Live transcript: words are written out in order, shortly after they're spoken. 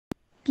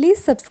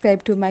Please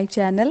subscribe to my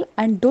channel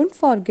and don't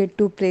forget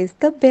to press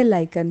the bell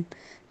icon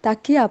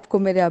ताकि आपको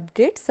मेरे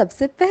अपडेट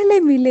सबसे पहले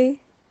मिले।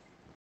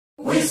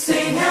 We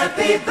sing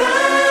happy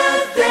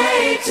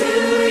birthday to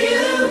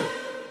you,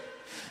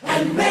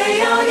 and may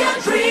all your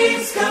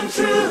dreams come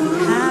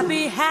true.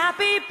 Happy,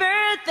 happy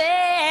birthday.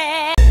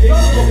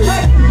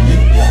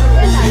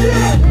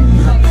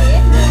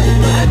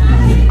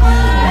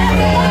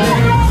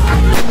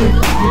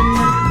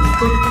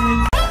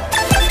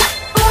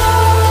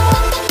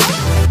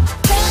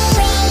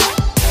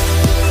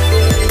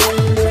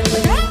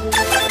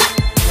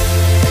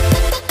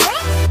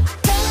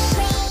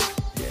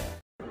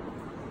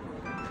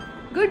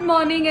 Good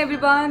morning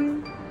everyone.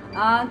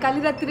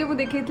 काली राति मु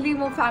देखी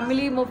मो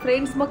फैमिली मो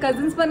फ्रेंड्स मो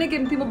कजिन्स मैंने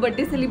केमती मो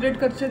बर्थडे सेलिब्रेट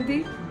कर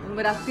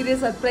राति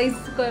सरप्राइज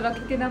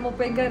रखिकिना मो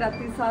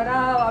राति सारा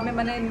आमे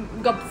माने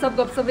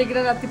गपसप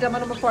वगैरह रातिटा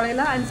मन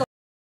पड़ेला एंड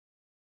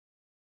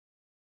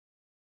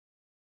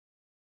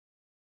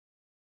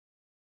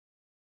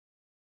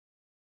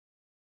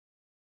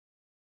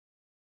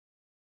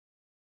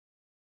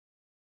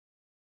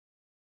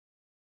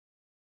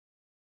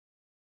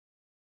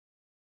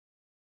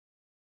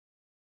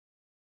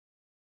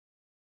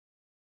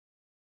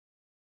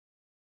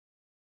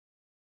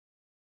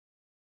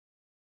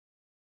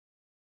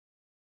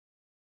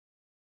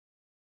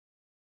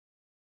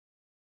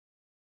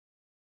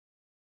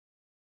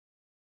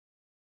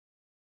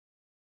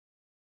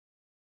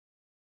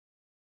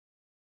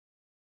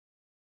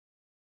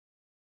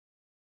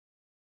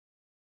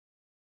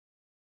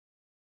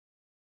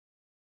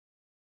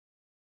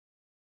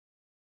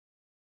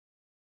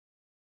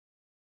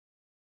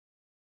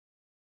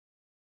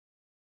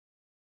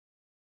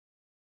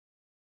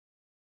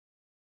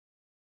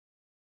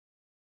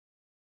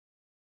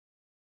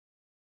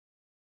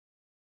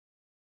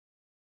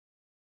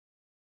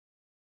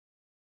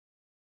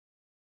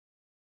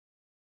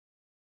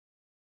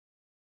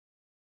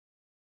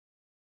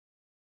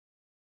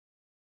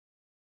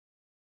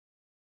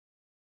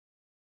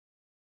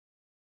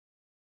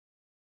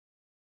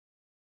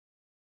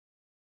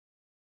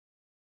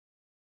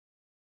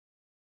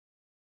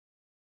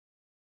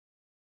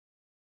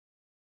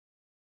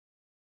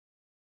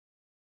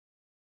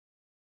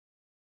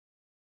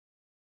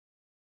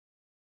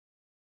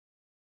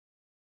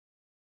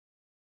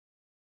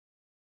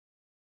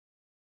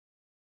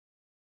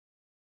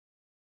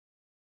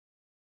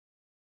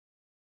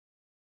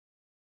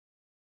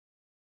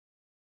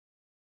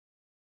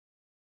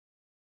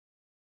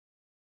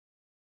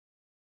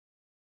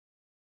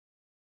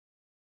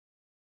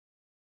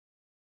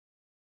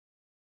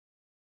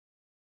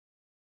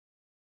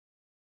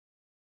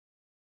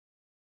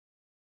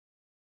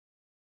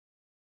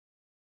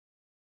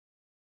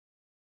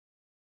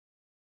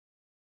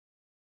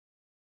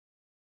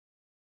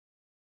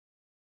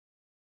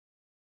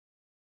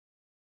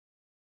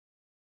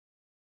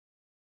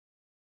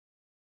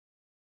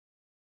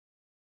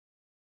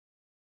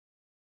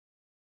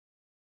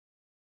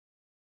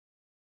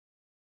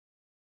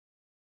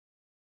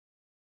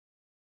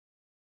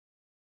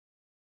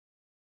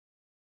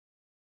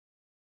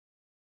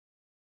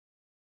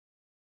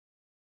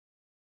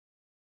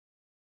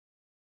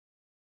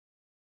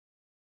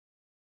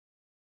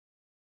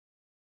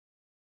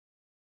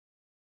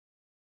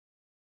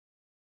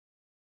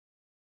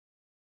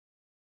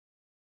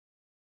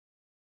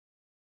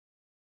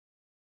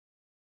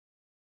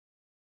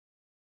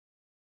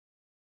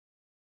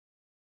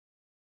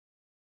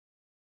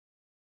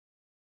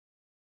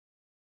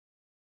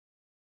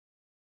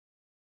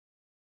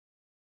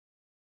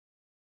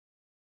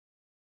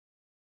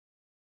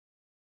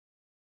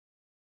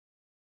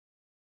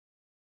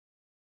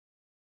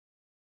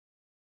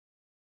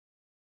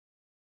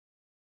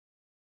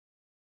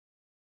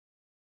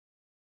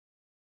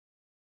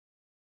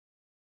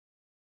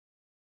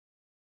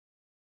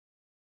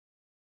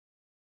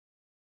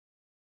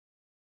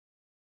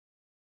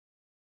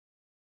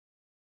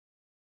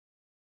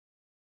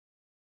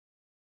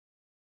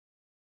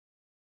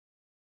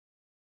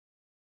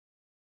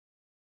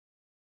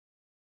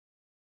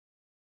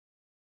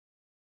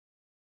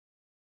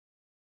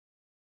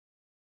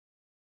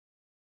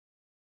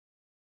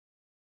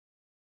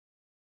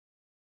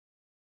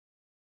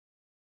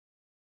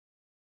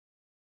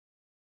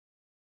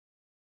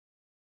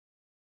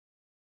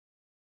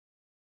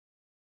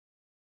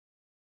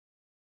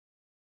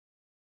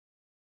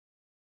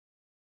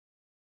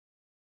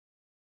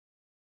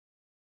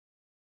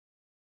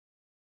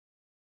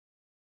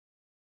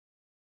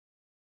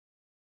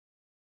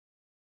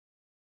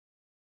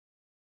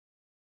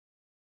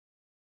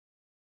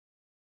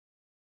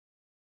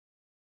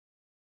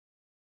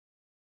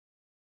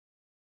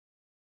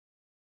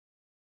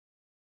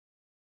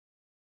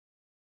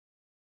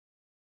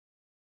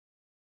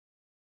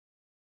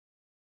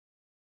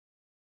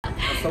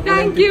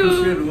थैंक यू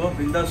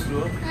बिंदास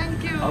रुह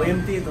थैंक यू आ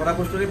एमती धरा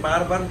कष्ट रे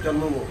बार बार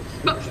जन्म हो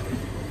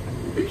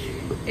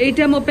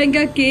एटा मो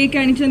पेंगा केक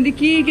आनी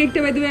की केक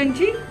टा बाय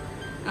आनी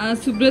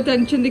सुब्रत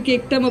आनी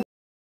केक टा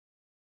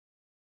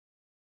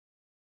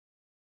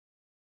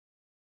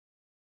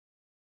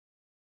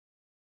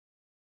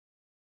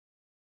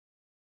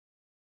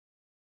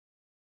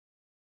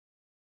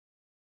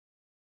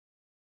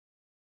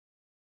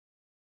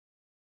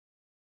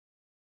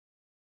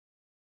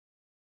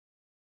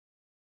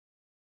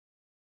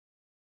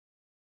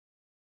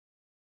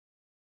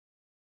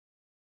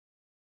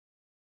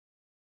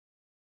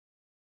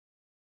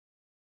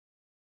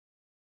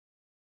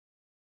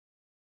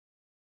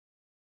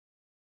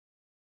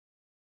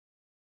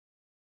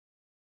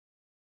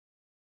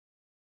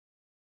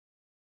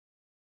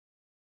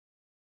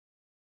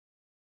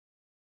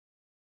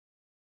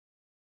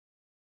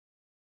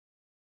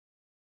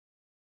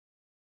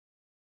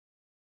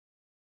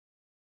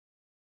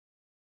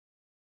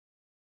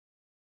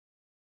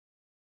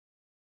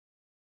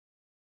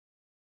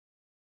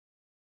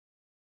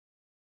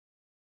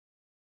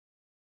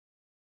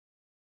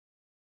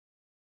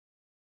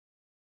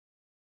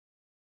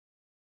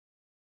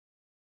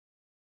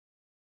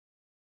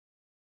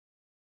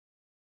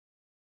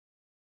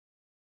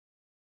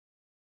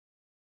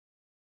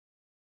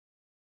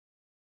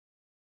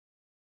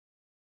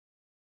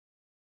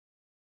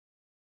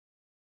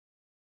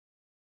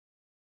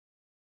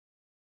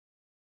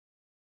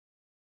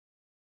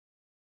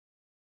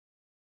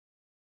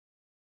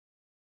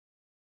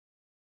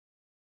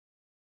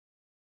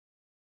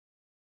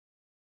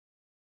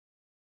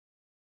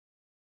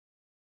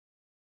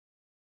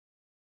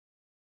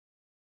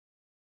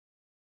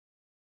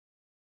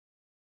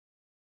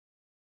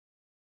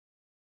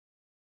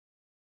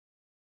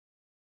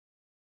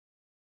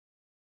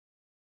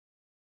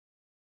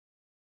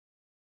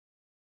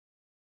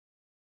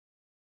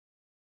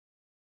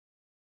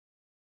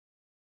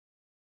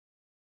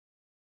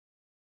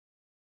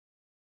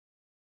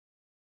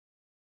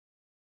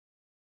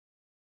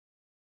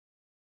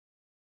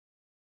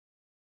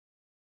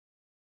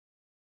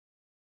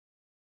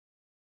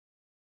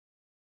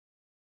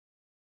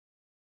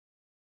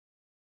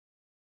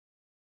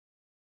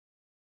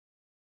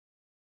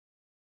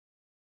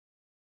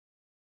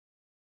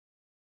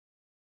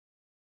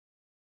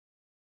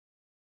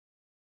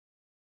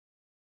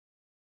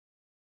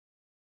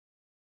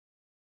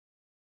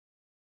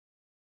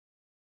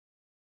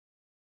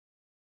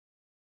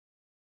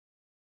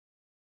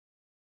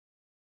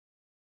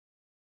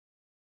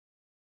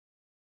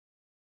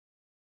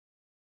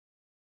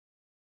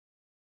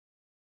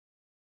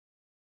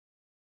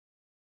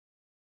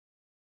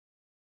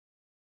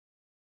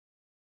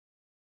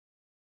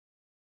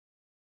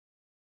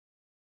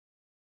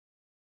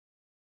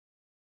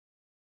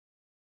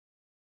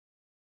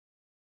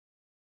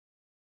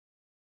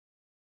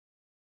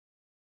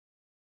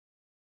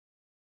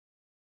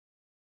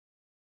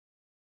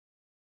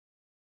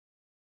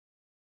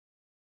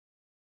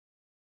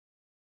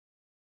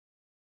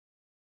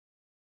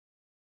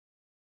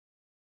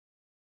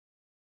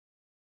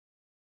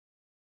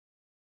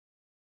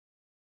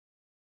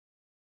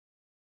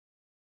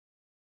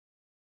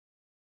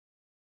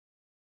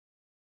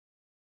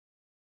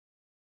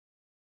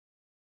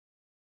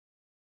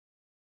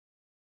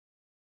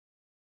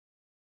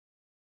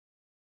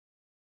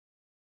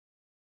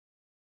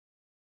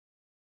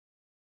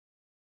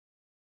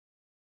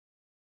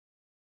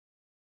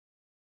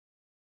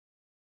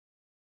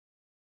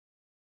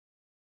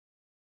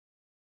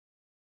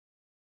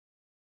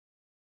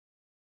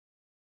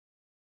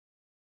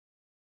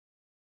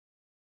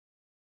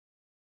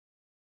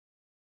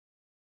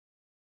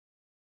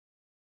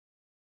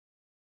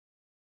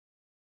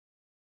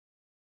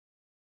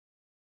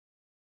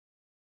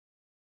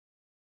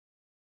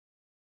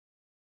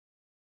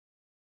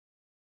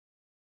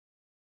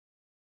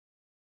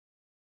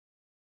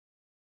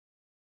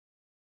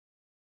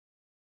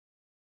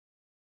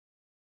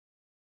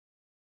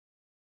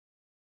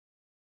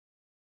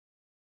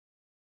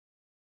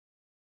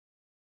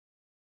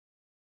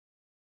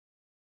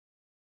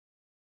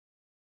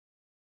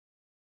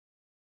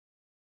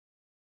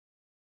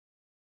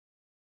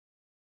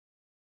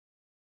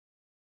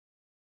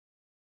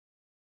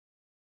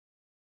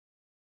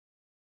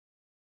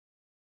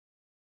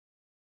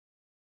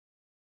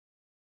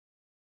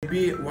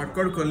हेवी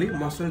वर्कआउट कली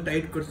मसल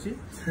टाइट करसी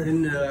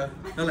देन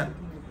हला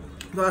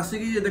तो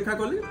आसिक देखा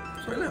कली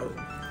सइला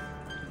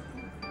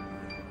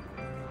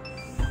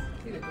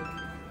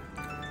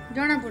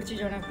जଣା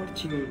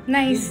पड़ची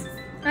नाइस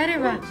अरे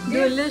वाह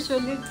डोले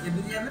शोले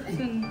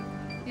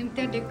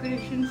एमता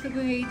डेकोरेशन सब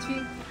हेची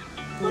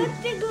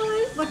birthday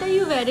girl what are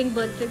you wearing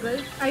birthday girl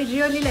I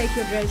really like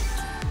your dress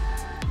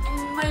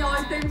My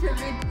all-time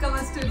favorite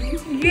cover story.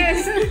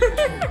 Yes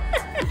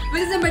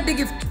Where is the birthday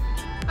gift?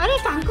 अरे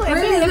तांको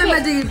Where is the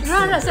birthday gift?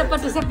 रा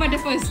सपटे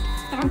फर्स्ट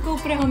तांको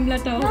ऊपर हमला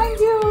तो Thank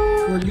you.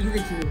 खोली की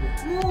देखिबो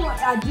ମୁଁ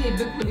ଆଜି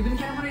ଏବେ ଖୋଲିବିନି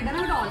କାରଣ ମୋର ଏଇଟା ନା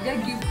ଗୋଟେ ଅଲଗା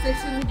ଗିଫ୍ଟ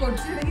ସେକ୍ସନ ମୁଁ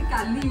କରୁଛି ସେଟାକି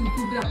କାଲି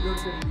ୟୁଟ୍ୟୁବରେ ଅପଲୋଡ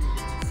କରିବି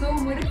ସୋ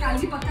ମୁଁ ଏଇଟା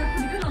କାଲି ପକ୍କା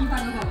ଖୋଲିକି ତମ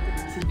ପାଖକୁ କଲ୍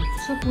କରିବି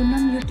सो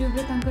पूनम यूट्यूब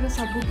रे तांकर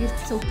सब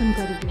गिफ्ट्स ओपन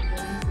करिवे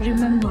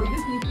रिमेंबर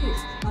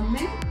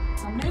हमने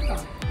हमने तो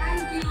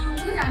थैंक यू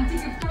मुझे जानती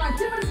गिफ्ट तो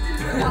अच्छे पर स्टिल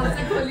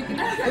मैं खोली कि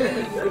ना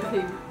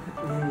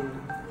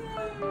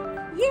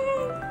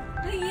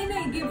ये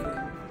नहीं गिफ्ट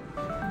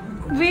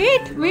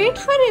वेट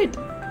फॉर इट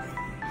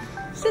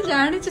से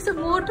जाने से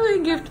मोटो ही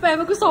गिफ्ट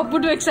पाइबा को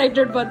सबुटो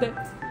एक्साइटेड पते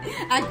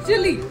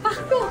एक्चुअली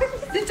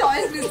जे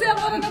चॉइस मिसे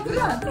हमर न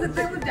पूरा तो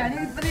से मैं जानी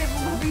इतने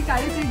वो भी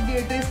काली से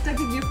ड्रेसटा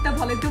की गिफ्टटा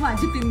भले तो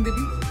माझी पिन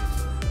देबी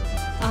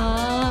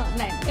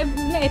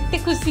नहीं एते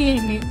खुशी है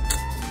नहीं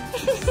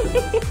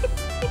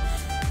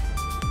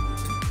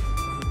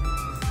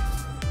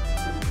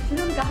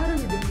हम कहां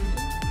वीडियो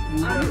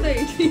आमी तो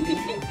एठी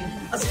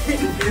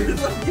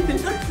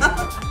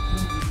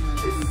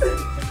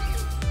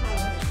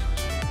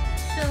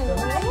So,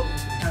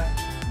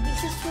 this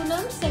is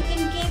Poonam's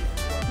second cake.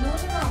 No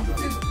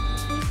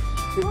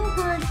Oh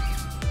God,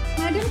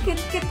 madam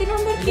कितने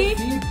number cake?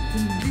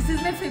 This is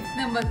my 5th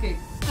number cake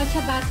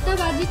अच्छा बात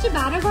बाजी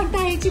 12 घंटा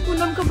है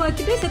पूनम को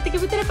बर्थडे से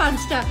भितर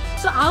 5टा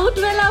सो आउ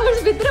 12 आवर्स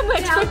भितर मु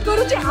एक्सपेक्ट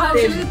करू छी आ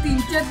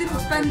 3-4 दिन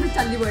ओपन रे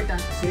चली बटा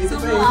सो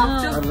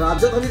आफ्टर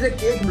राजधानी रे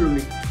केक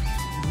मिलुनी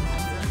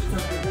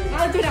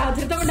आज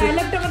तो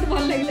डायलॉग टा मत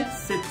भल लागला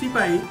सेति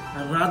पाई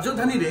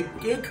राजधानी रे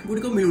केक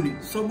गुडी को मिलुनी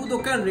सब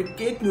दुकान रे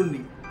केक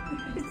मिलुनी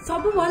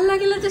सब भल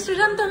लागला जे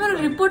श्रीराम तमर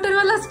रिपोर्टर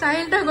वाला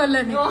स्टाइल टा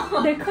गलनी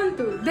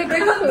देखंतु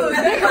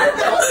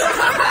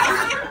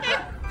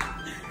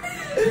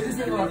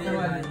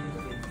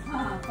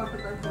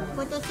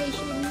फोटो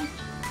सेशन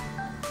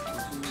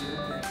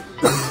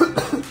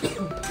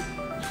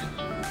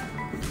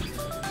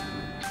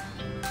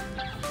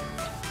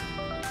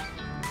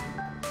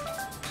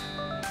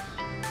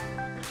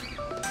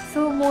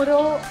सो मोर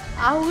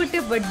आउ गोटे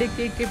बर्थडे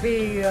केक के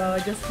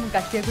जस्ट मुझे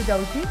काटिया को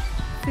जाऊँगी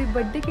से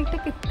बर्थडे केकटा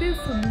केते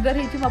सुंदर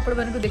है आपण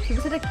मानको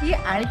देखिबे सेटा किए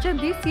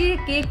आनिचंदी सी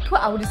केक ठो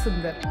आउरी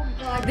सुंदर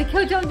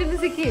देखियो चाहूँ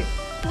से किए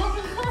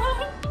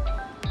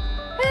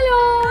hello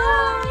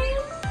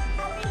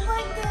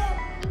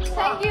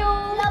thank you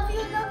love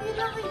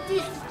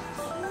you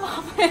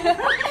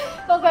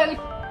okay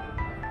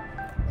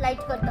light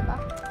कर दबा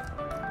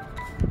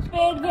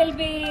रेड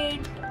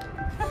वेलवेट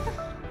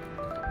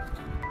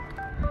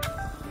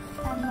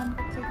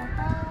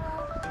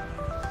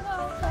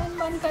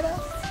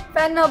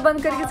फैन न बंद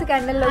करके से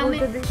कैंडल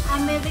लगाते दे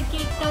हमें भी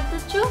केक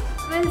काटो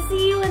will see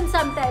you in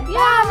some time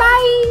या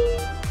बाय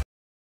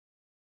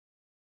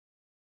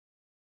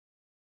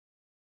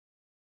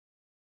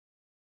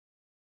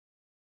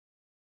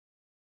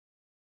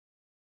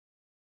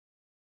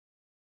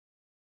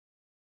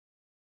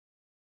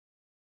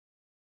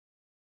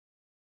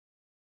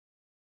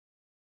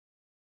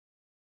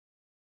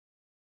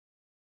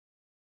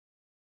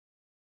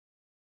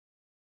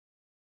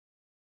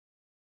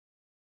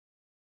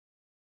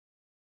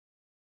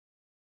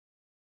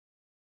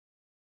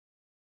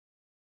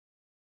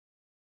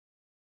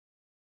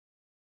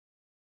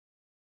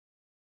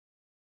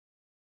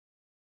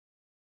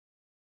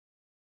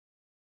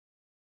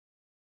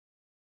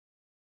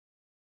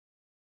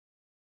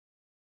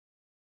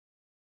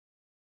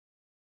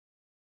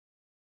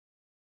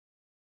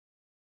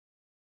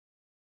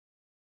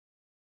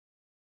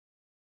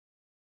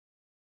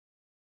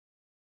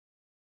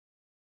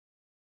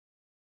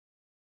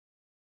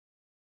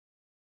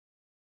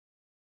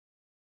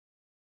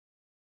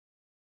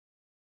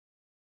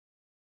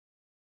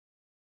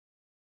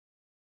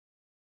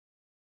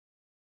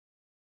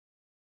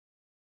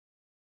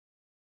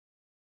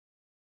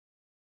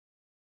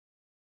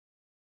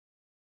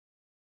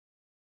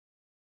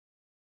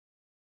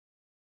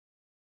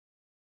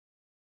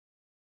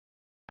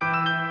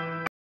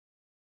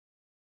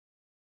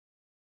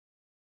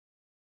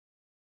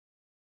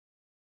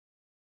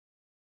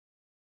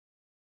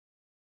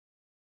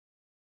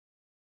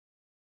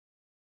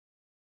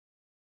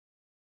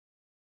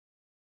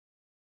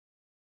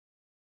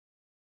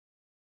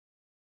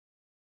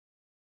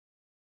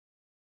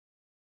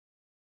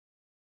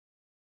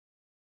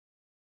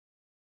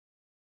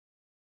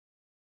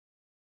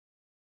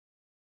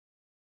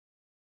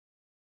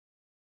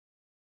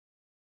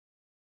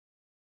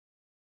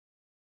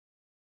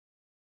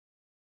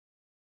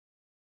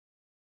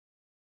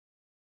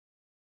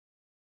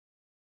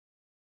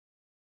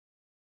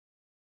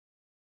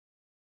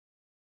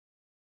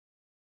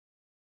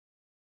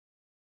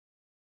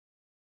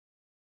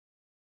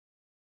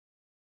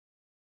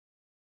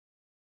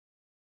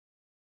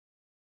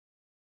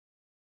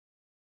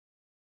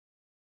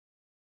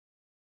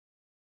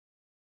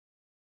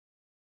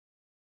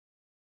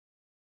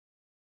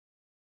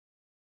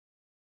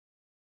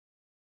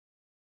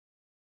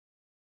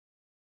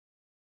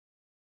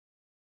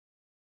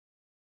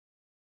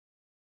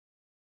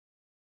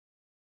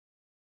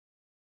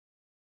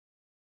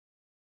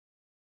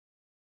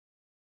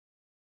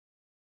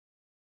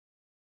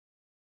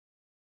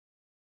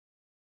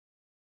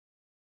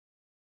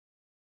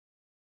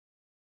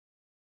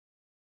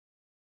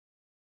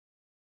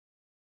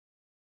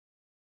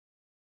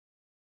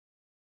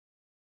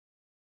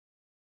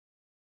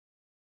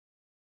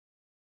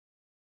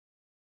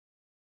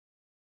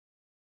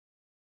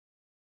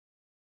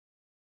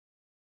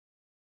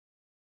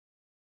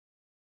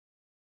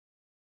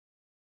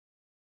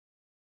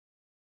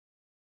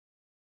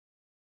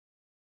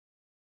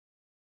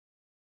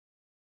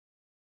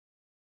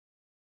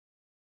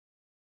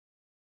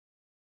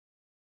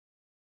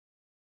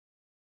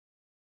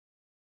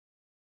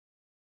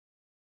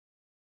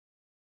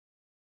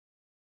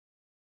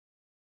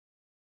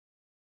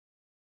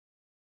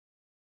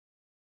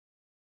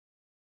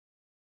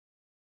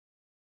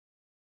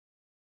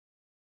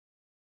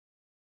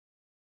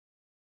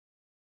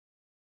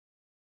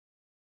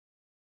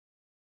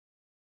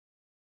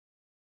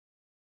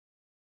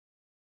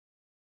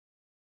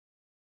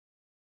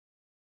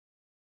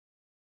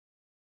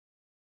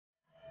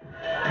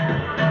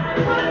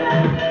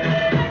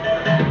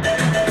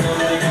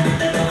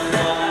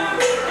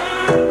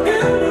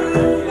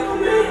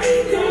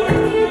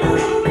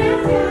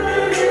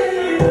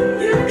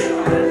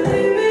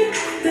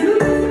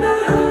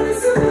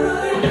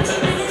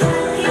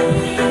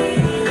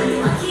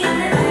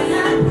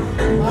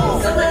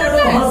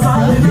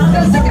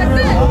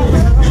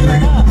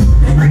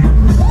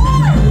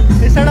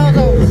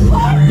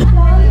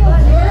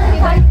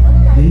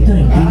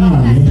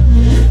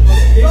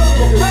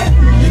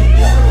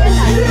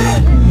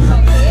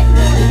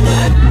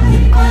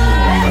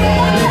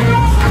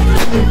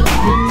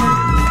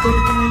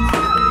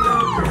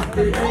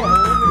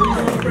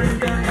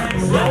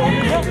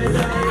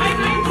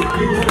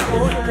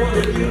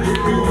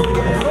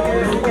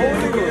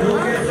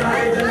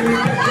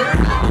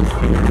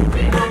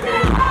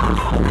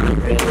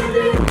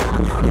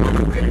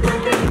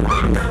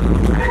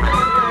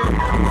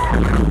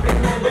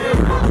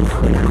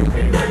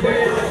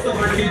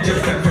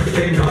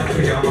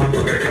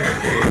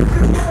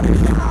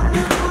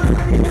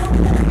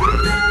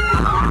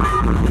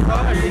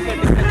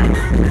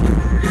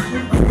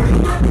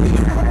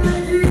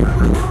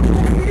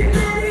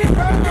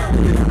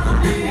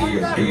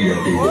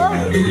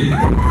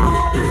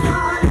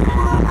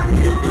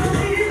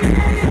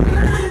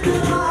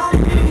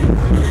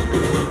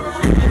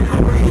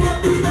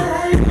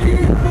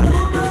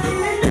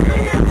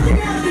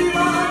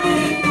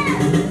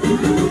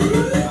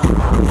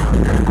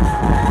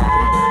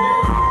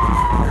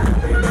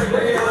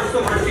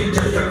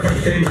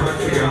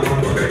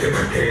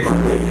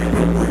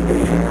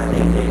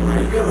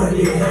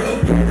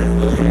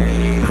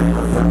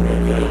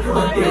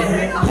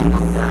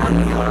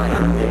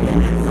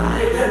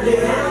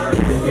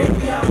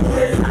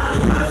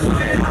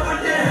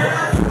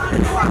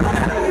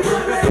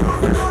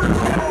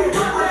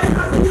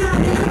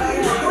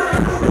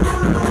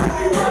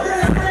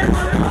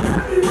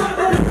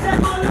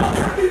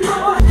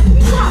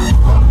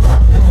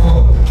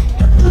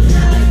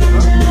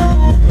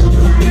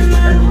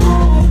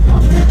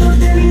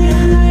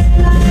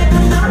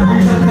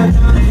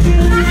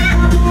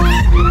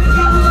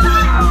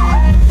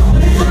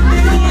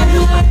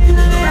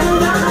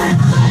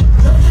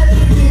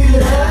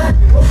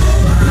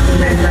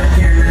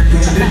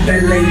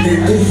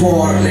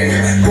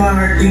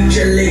Party